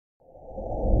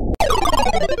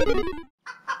Now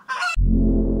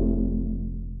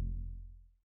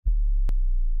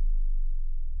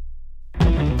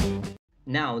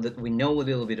that we know a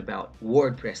little bit about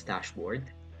WordPress dashboard,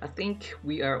 I think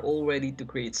we are all ready to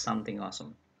create something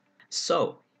awesome.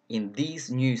 So, in this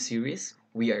new series,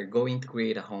 we are going to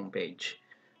create a homepage,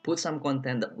 put some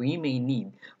content that we may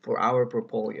need for our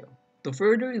portfolio. To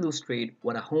further illustrate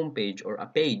what a homepage or a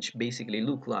page basically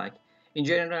look like, in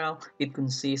general, it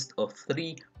consists of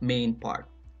three main parts: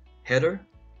 header,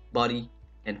 body,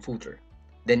 and footer.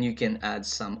 Then you can add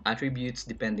some attributes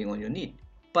depending on your need.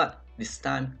 But this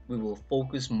time, we will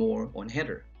focus more on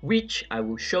header, which I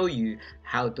will show you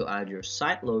how to add your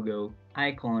site logo,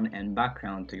 icon, and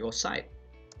background to your site.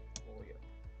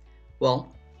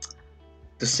 Well,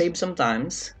 to save some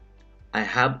times, I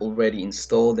have already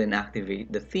installed and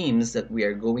activated the themes that we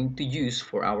are going to use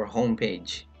for our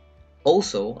homepage.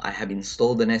 Also, I have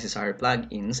installed the necessary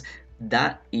plugins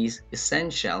that is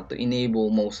essential to enable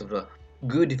most of the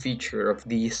good feature of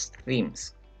these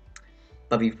themes.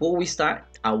 But before we start,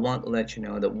 I want to let you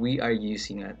know that we are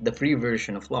using the free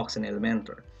version of Phlox and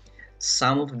Elementor.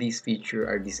 Some of these features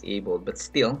are disabled, but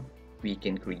still, we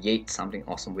can create something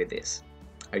awesome with this.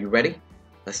 Are you ready?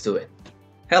 Let's do it.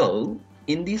 Hello!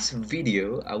 In this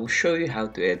video, I will show you how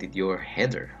to edit your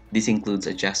header. This includes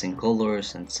adjusting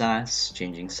colors and size,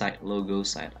 changing site logo,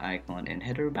 site icon, and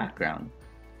header background.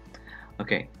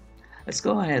 Okay, let's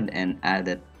go ahead and add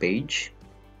that page.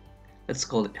 Let's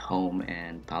call it home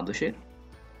and publish it.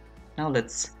 Now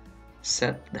let's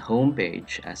set the home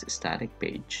page as a static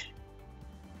page.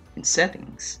 In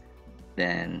settings,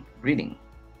 then reading.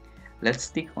 Let's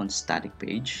click on static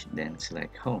page, then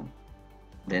select home,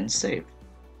 then save.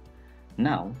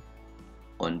 Now,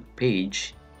 on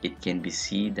page, it can be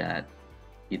seen that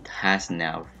it has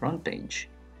now front page.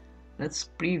 Let's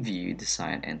preview the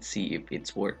site and see if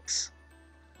it works.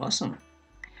 Awesome!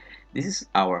 This is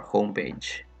our home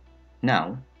page.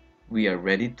 Now, we are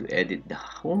ready to edit the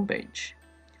home page.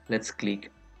 Let's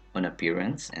click on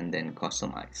appearance and then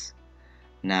customize.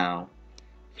 Now,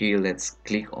 here let's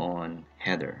click on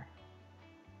header,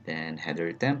 then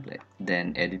header template,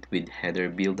 then edit with header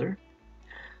builder.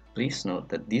 Please note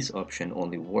that this option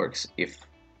only works if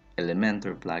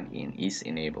Elementor plugin is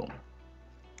enabled.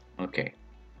 Okay,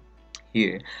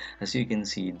 here as you can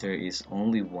see, there is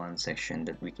only one section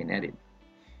that we can edit.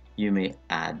 You may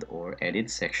add or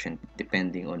edit section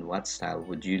depending on what style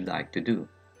would you like to do.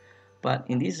 But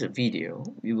in this video,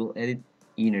 we will edit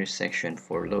inner section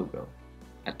for logo.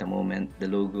 At the moment, the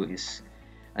logo is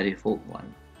a default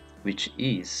one, which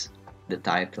is the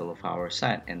title of our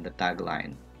site and the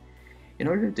tagline. In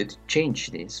order to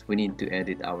change this, we need to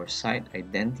edit our site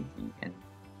identity and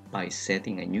by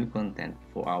setting a new content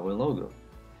for our logo.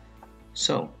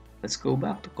 So, let's go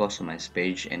back to customize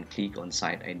page and click on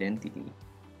site identity.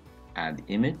 Add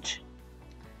image.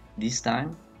 This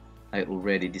time, I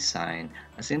already designed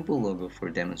a simple logo for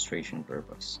demonstration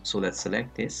purpose. So let's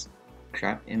select this,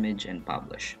 crop image and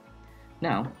publish.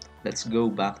 Now, let's go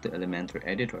back to Elementor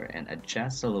editor and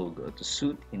adjust the logo to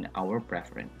suit in our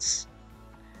preference.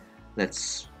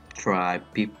 Let's try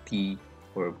 50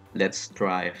 or let's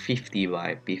try 50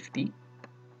 by 50.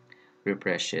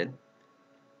 Refresh it.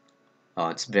 Oh,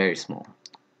 it's very small.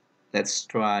 Let's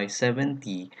try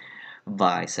 70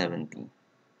 by 70.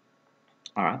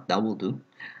 Alright, that will do.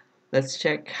 Let's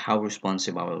check how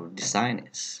responsive our design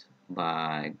is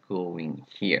by going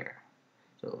here.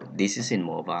 So this is in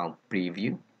mobile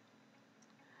preview.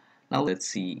 Now let's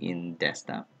see in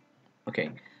desktop.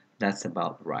 Okay, that's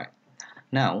about right.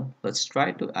 Now let's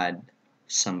try to add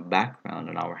some background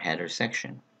on our header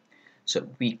section. So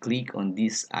if we click on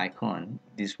this icon,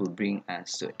 this will bring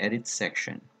us to edit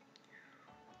section.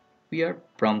 We are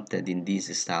prompted in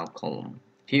this style column.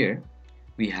 Here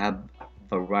we have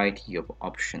a variety of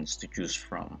options to choose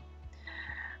from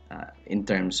in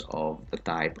terms of the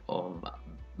type of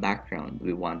background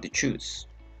we want to choose.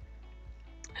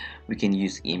 We can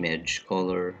use image,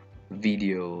 color,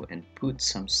 video, and put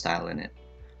some style in it.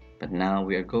 But now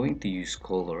we are going to use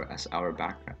color as our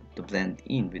background to blend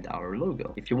in with our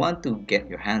logo. If you want to get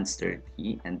your hands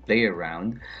dirty and play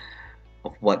around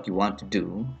of what you want to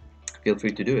do, feel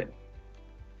free to do it.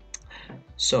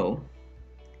 So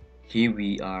here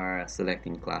we are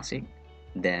selecting classic.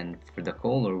 Then for the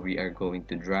color, we are going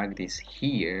to drag this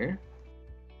here.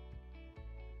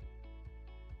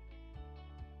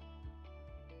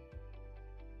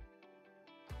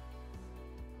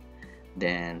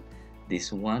 Then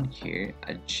this one here,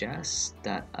 adjust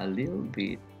that a little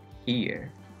bit here.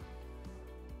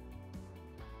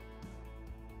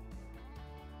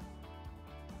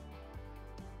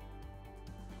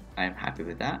 I'm happy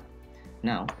with that.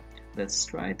 Now Let's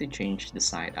try to change the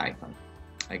site icon.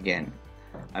 Again,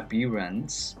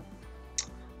 appearance,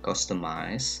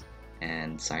 customize,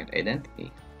 and site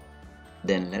identity.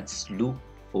 Then let's look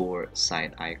for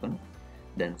site icon,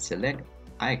 then select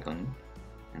icon,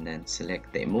 and then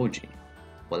select the emoji.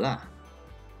 Voila!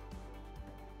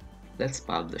 Let's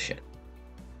publish it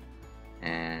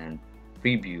and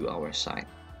preview our site.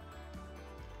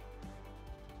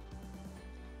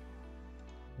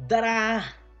 Ta-da!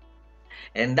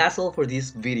 And that's all for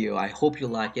this video. I hope you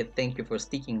like it. Thank you for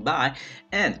sticking by.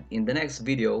 And in the next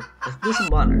video, let's do some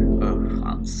banner. Oh,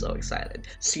 I'm so excited.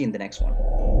 See you in the next one.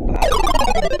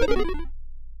 Bye.